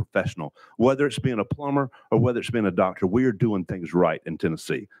become a professional, whether it's being a plumber or whether it's being a doctor. We are doing things right in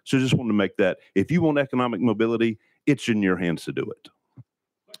Tennessee. So I just want to make that, if you want economic mobility, it's in your hands to do it.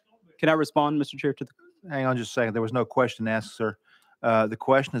 Can I respond, Mr. Chair, to the? Hang on just a second. There was no question asked, sir. The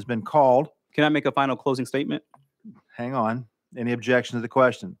question has been called. Can I make a final closing statement? Hang on. Any objection to the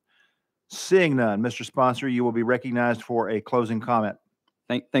question? Seeing none, Mr. Sponsor, you will be recognized for a closing comment.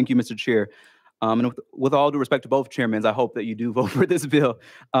 Thank you, Mr. Chair. And with all due respect to both chairmen, I hope that you do vote for this bill.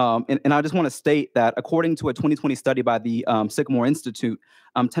 And I just want to state that according to a 2020 study by the Sycamore Institute,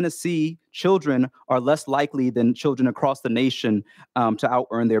 Tennessee children are less likely than children across the nation to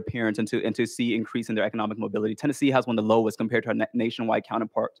out-earn their parents and to see increase in their economic mobility. Tennessee has one of the lowest compared to our nationwide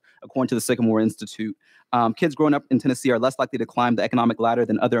counterparts, according to the Sycamore Institute. Kids growing up in Tennessee are less likely to climb the economic ladder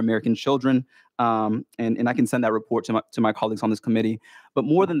than other American children. And I can send that report to my colleagues on this committee. But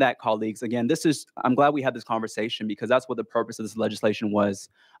more than that, colleagues, again, I'm glad we had this conversation, because that's what the purpose of this legislation was.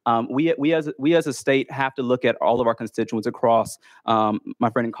 We as a state have to look at all of our constituents across my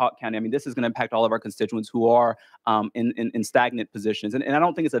friend in Cotton County. I mean, this is going to impact all of our constituents who are in stagnant positions. And I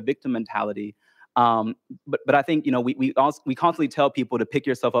don't think it's a victim mentality. But I think, we constantly tell people to pick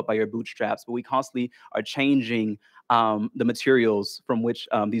yourself up by your bootstraps, but we constantly are changing the materials from which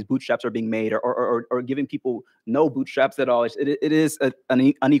these bootstraps are being made, or giving people no bootstraps at all. It is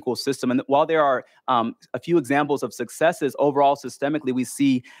an unequal system. And while there are a few examples of successes, overall, systemically, we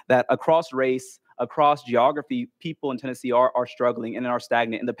see that across race, across geography, people in Tennessee are struggling and are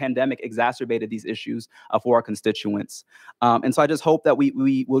stagnant, and the pandemic exacerbated these issues for our constituents. And so I just hope that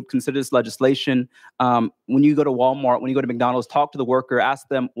we would consider this legislation. When you go to Walmart, when you go to McDonald's, talk to the worker, ask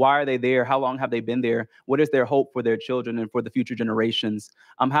them, why are they there? How long have they been there? What is their hope for their children and for the future generations?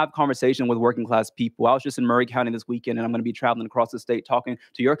 Have conversation with working class people. I was just in Murray County this weekend, and I'm going to be traveling across the state talking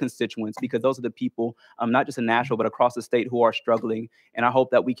to your constituents, because those are the people, not just in Nashville, but across the state, who are struggling. And I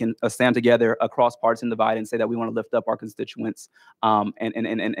hope that we can stand together across partisan divide and say that we want to lift up our constituents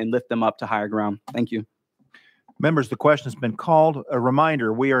and lift them up to higher ground. Thank you. Members, the question has been called. A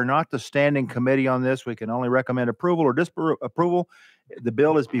reminder, we are not the standing committee on this. We can only recommend approval or disapproval. The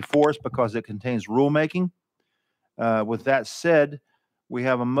bill is before us because it contains rulemaking. With that said, we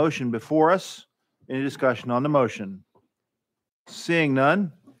have a motion before us. Any discussion on the motion? Seeing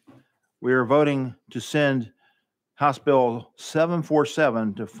none, we are voting to send House Bill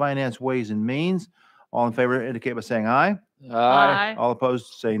 747 to Finance, Ways, and Means. All in favor indicate by saying aye. Aye. All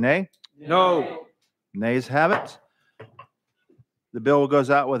opposed say nay. No. Nays have it. The bill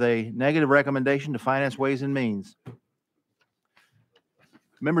goes out with a negative recommendation to Finance, Ways, and Means.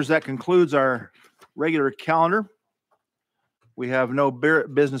 Members, that concludes our regular calendar. We have no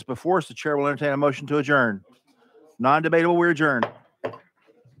business before us. The chair will entertain a motion to adjourn. Non-debatable, we're adjourned.